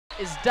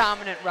is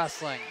dominant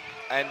wrestling.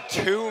 And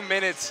 2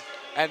 minutes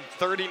and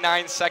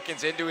 39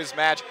 seconds into his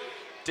match,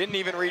 didn't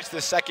even reach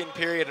the second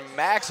period, and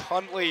Max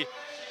Huntley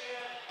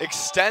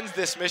extends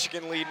this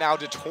Michigan lead now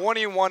to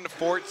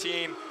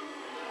 21-14.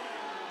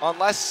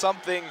 Unless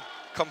something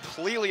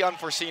completely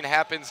unforeseen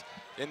happens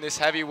in this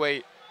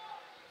heavyweight,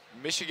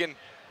 Michigan,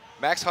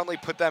 Max Huntley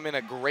put them in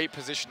a great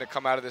position to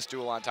come out of this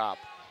duel on top.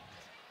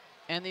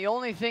 And the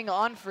only thing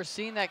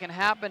unforeseen that can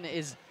happen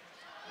is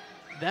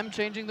them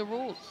changing the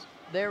rules.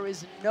 There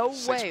is no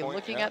way,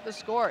 looking at the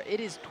score, it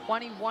is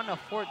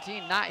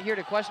 21-14. Not here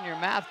to question your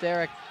math,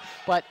 Derek,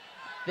 but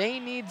they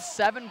need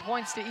 7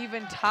 points to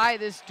even tie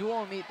this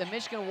duel meet. The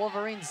Michigan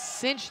Wolverines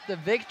cinched the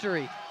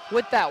victory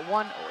with that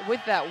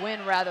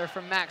win rather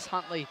from Max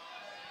Huntley.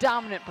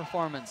 Dominant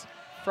performance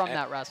from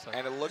that wrestler.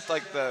 And it looked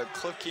like the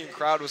Cliff Keen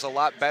crowd was a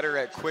lot better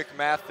at quick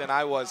math than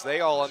I was.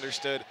 They all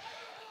understood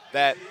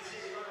that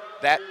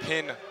that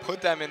pin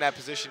put them in that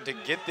position to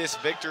get this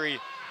victory,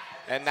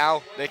 and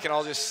now they can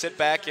all just sit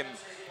back and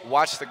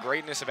watch the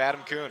greatness of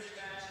Adam Coon.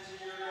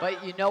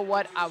 But you know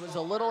what? I was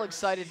a little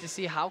excited to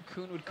see how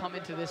Coon would come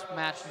into this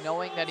match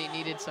knowing that he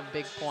needed some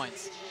big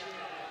points.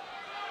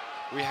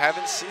 We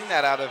haven't seen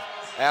that out of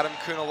Adam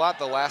Coon a lot.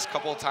 The last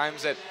couple of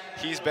times that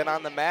he's been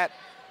on the mat,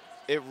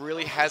 it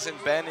really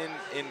hasn't been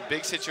in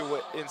big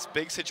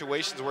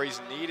situations where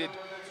he's needed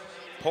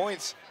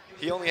points.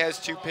 He only has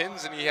 2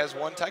 pins and he has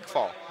 1 tech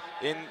fall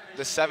in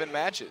the 7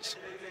 matches.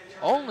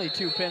 Only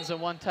 2 pins and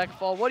 1 tech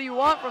fall. What do you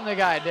want from the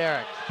guy,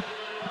 Derek?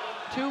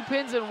 2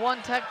 pins and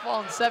 1 tech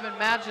fall in 7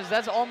 matches.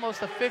 That's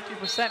almost a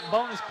 50%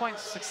 bonus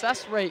points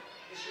success rate.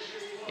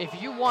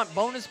 If you want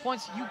bonus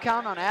points, you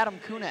count on Adam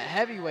Coon at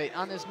heavyweight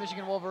on this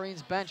Michigan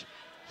Wolverines bench.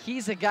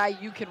 He's a guy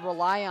you can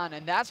rely on,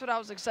 and that's what I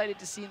was excited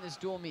to see in this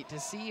dual meet, to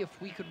see if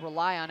we could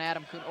rely on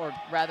Adam Coon, or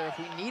rather if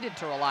we needed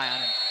to rely on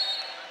him,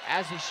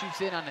 as he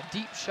shoots in on a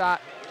deep shot,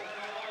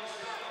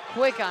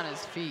 quick on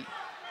his feet.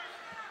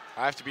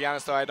 I have to be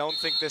honest, though, I don't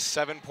think this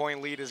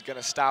 7-point lead is going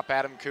to stop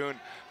Adam Coon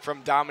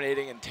from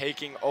dominating and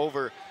taking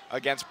over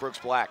against Brooks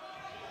Black.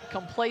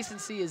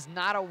 Complacency is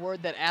not a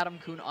word that Adam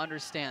Coon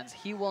understands.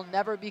 He will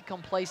never be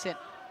complacent,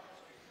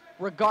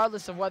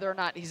 regardless of whether or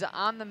not he's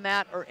on the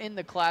mat or in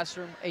the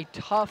classroom. A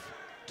tough,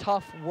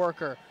 tough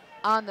worker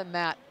on the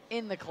mat,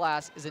 in the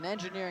class, is an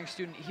engineering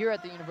student here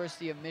at the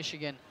University of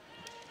Michigan.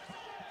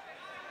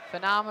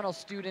 Phenomenal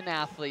student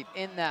athlete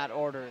in that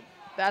order.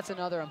 That's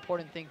another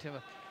important thing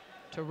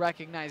to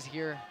recognize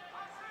here.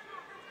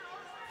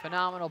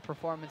 Phenomenal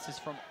performances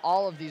from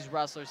all of these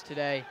wrestlers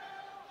today.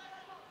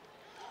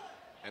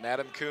 And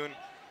Adam Coon,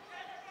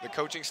 the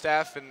coaching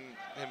staff and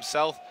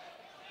himself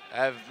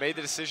have made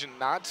the decision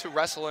not to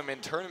wrestle him in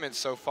tournaments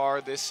so far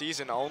this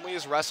season. Only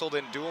has wrestled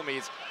in dual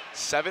meets,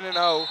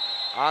 7-0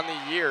 on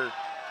the year.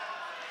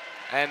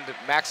 And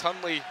Max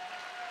Huntley,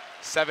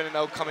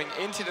 7-0 coming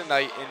into the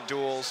night in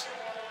duels.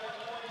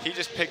 He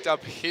just picked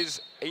up his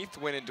 8th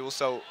win in duels.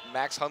 So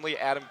Max Huntley,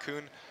 Adam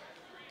Coon,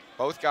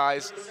 both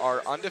guys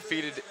are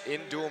undefeated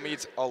in dual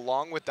meets,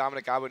 along with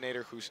Dominic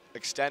Abonator, who's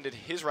extended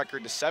his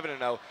record to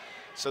 7-0.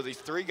 So the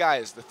 3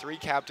 guys, the 3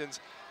 captains,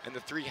 and the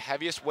 3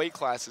 heaviest weight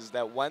classes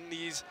that when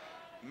these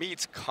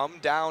meets come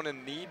down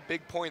and need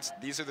big points,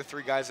 these are the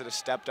 3 guys that have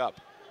stepped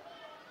up.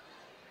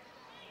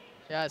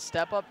 Yeah,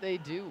 step up they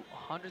do.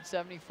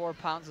 174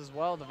 pounds as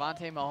well.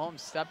 Devontae Mahomes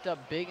stepped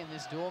up big in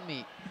this dual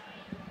meet.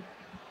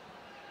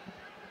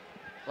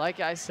 Like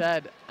I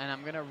said, and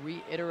I'm going to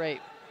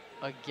reiterate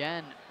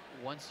again,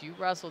 once you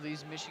wrestle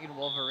these Michigan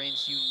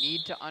Wolverines, you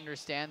need to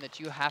understand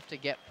that you have to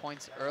get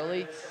points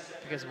early,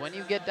 because when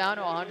you get down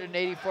to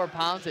 184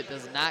 pounds, it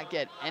does not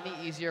get any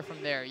easier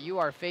from there. You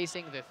are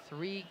facing the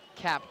 3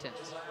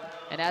 captains.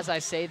 And as I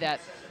say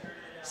that,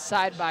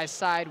 side by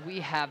side,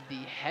 we have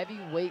the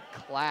heavyweight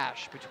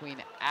clash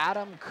between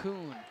Adam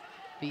Coon,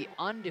 the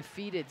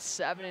undefeated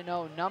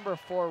 7-0, number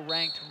 4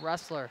 ranked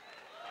wrestler,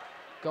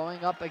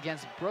 going up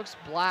against Brooks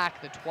Black,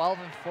 the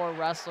 12-4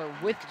 wrestler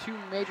with 2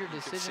 major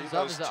decisions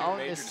of his own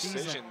this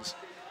season.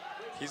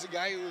 He's a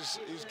guy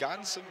who's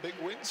gotten some big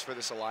wins for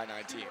this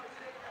Illini team.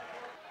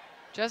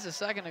 Just a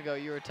second ago,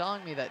 you were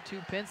telling me that 2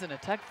 pins and a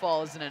tech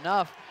fall isn't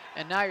enough,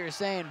 and now you're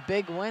saying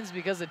big wins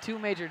because of 2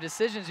 major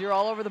decisions. You're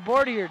all over the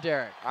board here,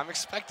 Derek. I'm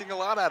expecting a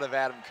lot out of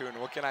Adam Coon.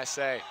 What can I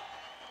say?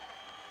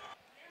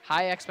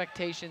 High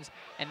expectations,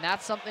 and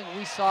that's something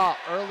we saw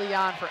early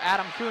on for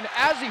Adam Coon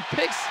as he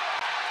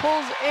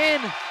pulls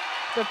in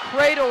the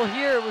cradle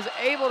here, was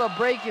able to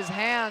break his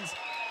hands.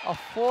 A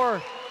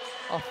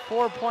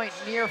 4-point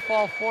near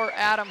fall for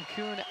Adam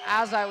Coon.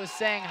 As I was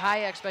saying,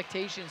 high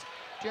expectations.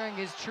 During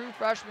his true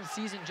freshman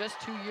season just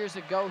 2 years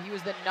ago, he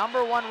was the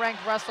number 1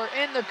 ranked wrestler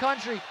in the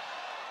country.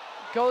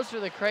 Goes for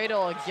the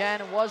cradle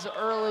again, was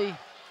early.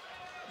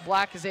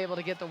 Black is able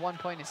to get the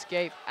 1-point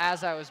escape.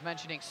 As I was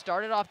mentioning,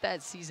 started off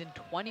that season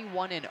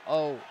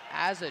 21-0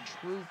 as a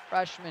true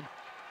freshman.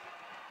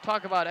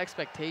 Talk about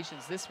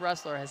expectations. This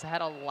wrestler has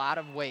had a lot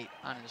of weight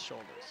on his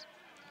shoulders.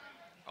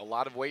 A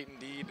lot of weight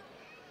indeed.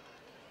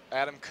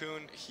 Adam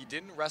Coon, he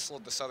didn't wrestle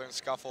at the Southern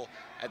Scuffle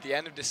at the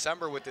end of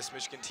December with this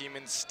Michigan team.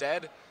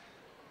 Instead,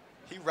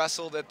 He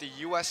wrestled at the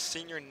U.S.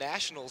 Senior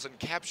Nationals and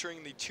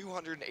capturing the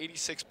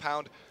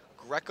 286-pound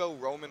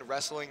Greco-Roman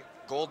wrestling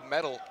gold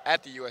medal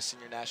at the U.S.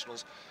 Senior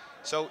Nationals.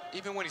 So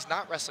even when he's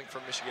not wrestling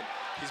for Michigan,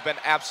 he's been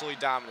absolutely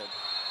dominant.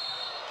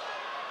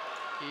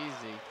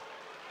 Easy.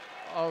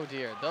 Oh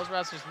dear, those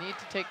wrestlers need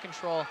to take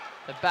control.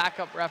 The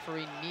backup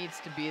referee needs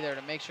to be there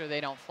to make sure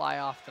they don't fly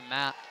off the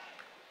mat.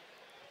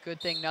 Good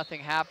thing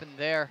nothing happened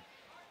there.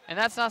 And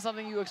that's not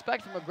something you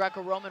expect from a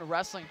Greco-Roman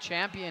wrestling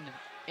champion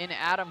in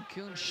Adam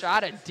Coon.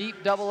 Shot a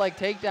deep double leg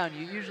takedown.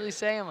 You usually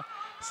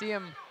see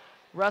him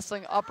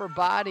wrestling upper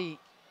body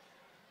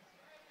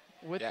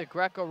with the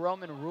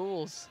Greco-Roman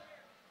rules.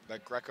 The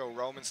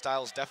Greco-Roman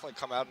styles definitely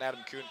come out in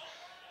Adam Coon.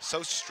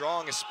 So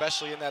strong,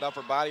 especially in that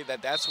upper body,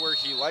 that's where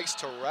he likes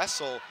to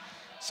wrestle.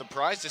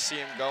 Surprised to see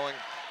him going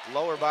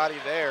lower body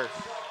there.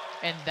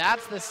 And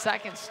that's the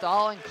second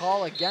stalling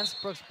call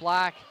against Brooks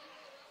Black.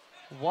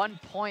 1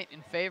 point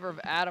in favor of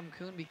Adam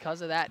Coon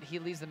because of that. He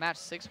leads the match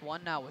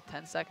 6-1 now with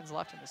 10 seconds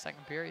left in the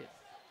second period.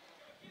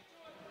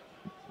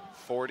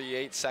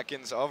 48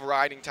 seconds of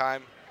riding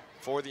time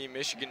for the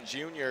Michigan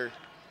junior.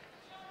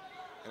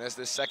 And as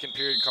this second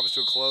period comes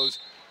to a close,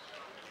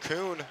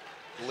 Coon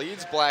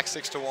leads Black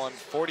 6-1,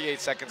 48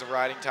 seconds of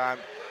riding time.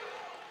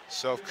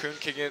 So if Coon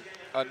can get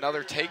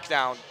another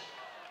takedown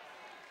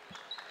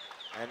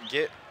and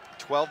get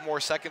 12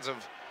 more seconds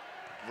of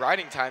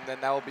riding time,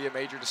 then that will be a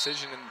major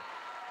decision and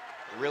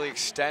really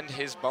extend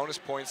his bonus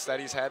points that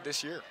he's had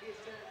this year.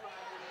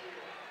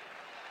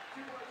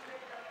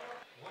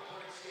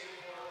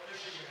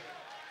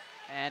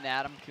 And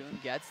Adam Coon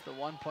gets the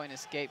 1 point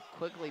escape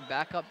quickly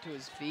back up to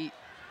his feet.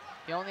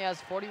 He only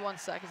has 41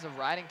 seconds of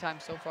riding time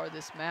so far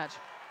this match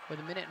with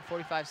 1 minute and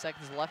 45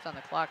 seconds left on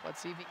the clock.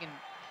 Let's see if he can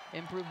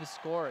improve the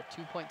score. A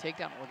 2 point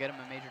takedown will get him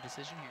a major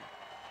decision here.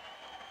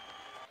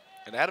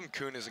 And Adam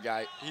Coon is a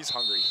guy, he's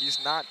hungry.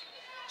 He's not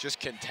just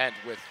content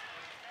with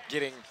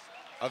getting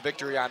a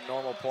victory on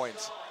normal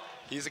points.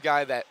 He's a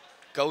guy that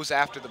goes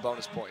after the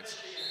bonus points.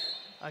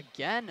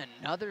 Again,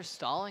 another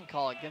stalling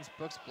call against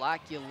Brooks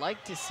Black. You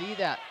like to see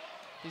that.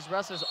 These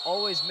wrestlers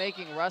always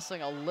making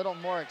wrestling a little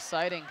more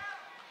exciting.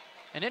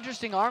 An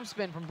interesting arm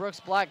spin from Brooks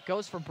Black,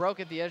 goes for broke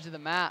at the edge of the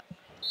mat.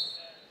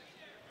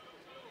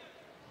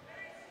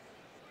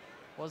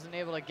 Wasn't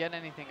able to get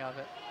anything of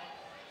it.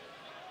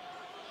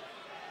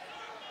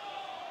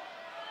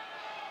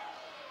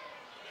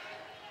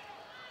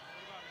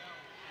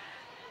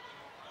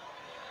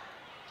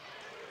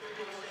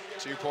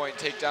 Two-point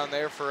takedown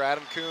there for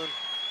Adam Coon.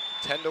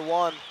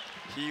 10-1,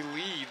 he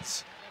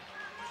leads.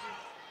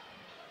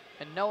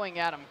 And knowing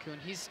Adam Coon,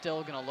 he's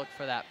still gonna look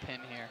for that pin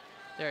here.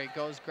 There he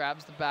goes,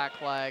 grabs the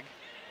back leg.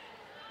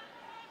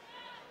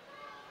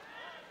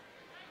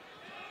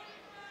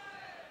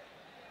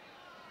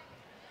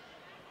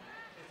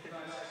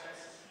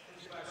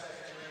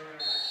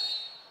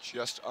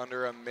 Just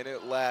under a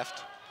minute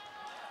left.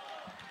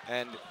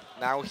 And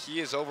now he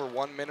is over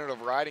 1 minute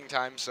of riding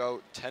time,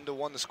 so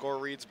 10-1 the score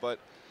reads, but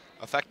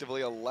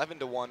effectively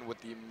 11-1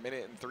 with the 1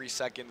 minute and 3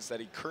 seconds that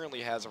he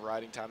currently has of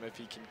riding time if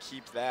he can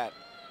keep that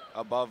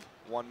above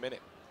 1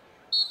 minute.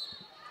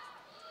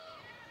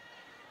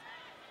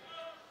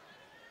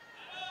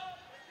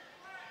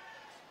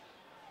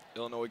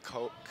 Illinois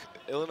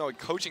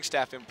coaching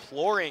staff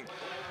imploring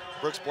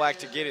Brooks Black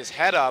to get his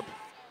head up.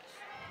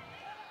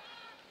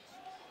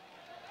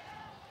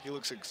 He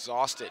looks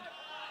exhausted.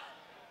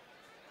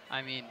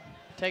 I mean,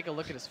 take a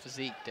look at his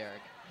physique,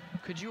 Derek.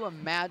 Could you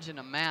imagine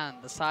a man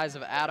the size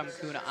of Adam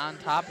Coon on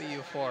top of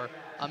you for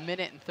 1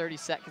 minute and 30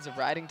 seconds of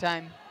riding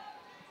time?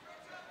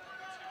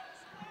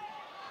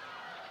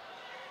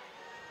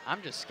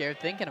 I'm just scared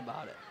thinking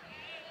about it.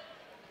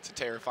 It's a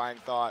terrifying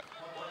thought.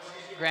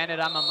 Granted,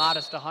 I'm a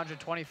modest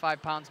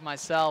 125 pounds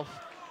myself.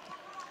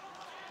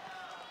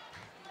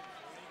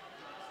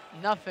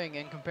 Nothing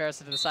in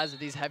comparison to the size of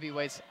these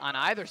heavyweights on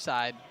either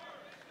side.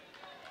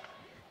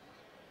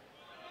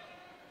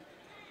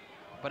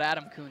 But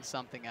Adam Coon's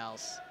something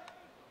else.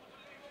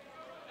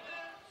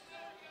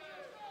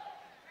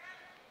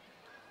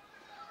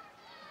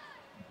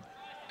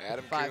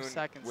 Adam 5 Coon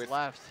seconds with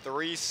left.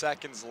 3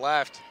 seconds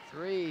left.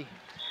 3.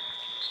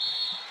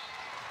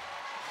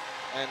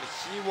 And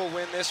he will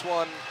win this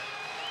one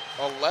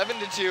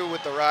 11-2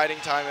 with the riding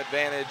time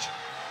advantage.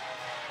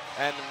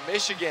 And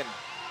Michigan,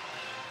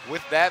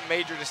 with that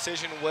major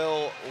decision,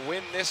 will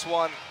win this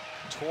one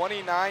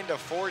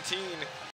 29-14.